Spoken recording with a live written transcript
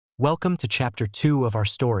Welcome to Chapter 2 of our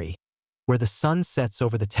story, where the sun sets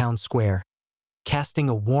over the town square, casting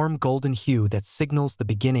a warm golden hue that signals the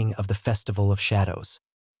beginning of the Festival of Shadows.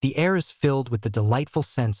 The air is filled with the delightful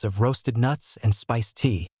scents of roasted nuts and spiced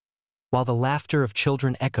tea, while the laughter of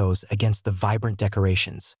children echoes against the vibrant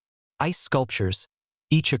decorations. Ice sculptures,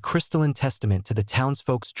 each a crystalline testament to the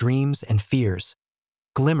townsfolk's dreams and fears,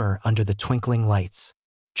 glimmer under the twinkling lights.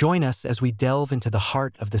 Join us as we delve into the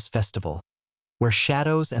heart of this festival, where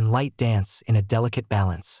shadows and light dance in a delicate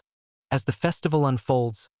balance. As the festival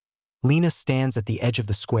unfolds, Lina stands at the edge of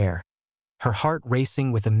the square, her heart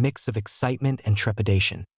racing with a mix of excitement and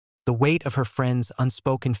trepidation. The weight of her friend's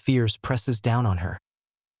unspoken fears presses down on her,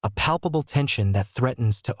 a palpable tension that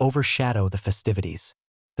threatens to overshadow the festivities.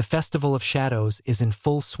 The Festival of Shadows is in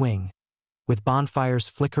full swing, with bonfires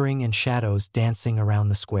flickering and shadows dancing around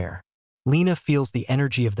the square. Lina feels the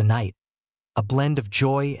energy of the night, a blend of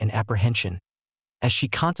joy and apprehension, as she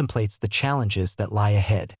contemplates the challenges that lie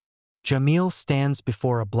ahead. Jamil stands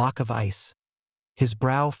before a block of ice, his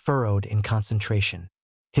brow furrowed in concentration.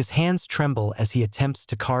 His hands tremble as he attempts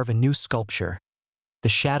to carve a new sculpture, the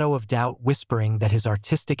shadow of doubt whispering that his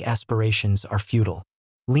artistic aspirations are futile.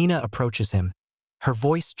 Lina approaches him, her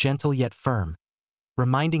voice gentle yet firm,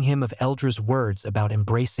 reminding him of Eldra's words about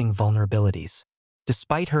embracing vulnerabilities.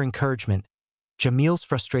 Despite her encouragement, Jamil's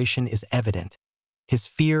frustration is evident, his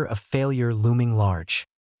fear of failure looming large.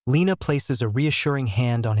 Lina places a reassuring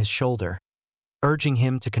hand on his shoulder, urging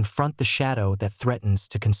him to confront the shadow that threatens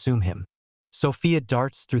to consume him. Sofia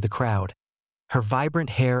darts through the crowd, her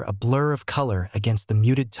vibrant hair a blur of color against the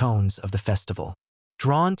muted tones of the festival.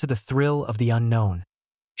 Drawn to the thrill of the unknown,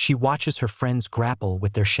 she watches her friends grapple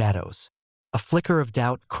with their shadows. A flicker of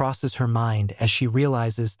doubt crosses her mind as she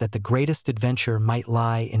realizes that the greatest adventure might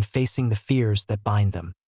lie in facing the fears that bind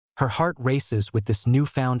them. Her heart races with this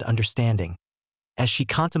newfound understanding, as she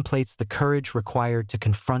contemplates the courage required to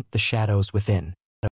confront the shadows within.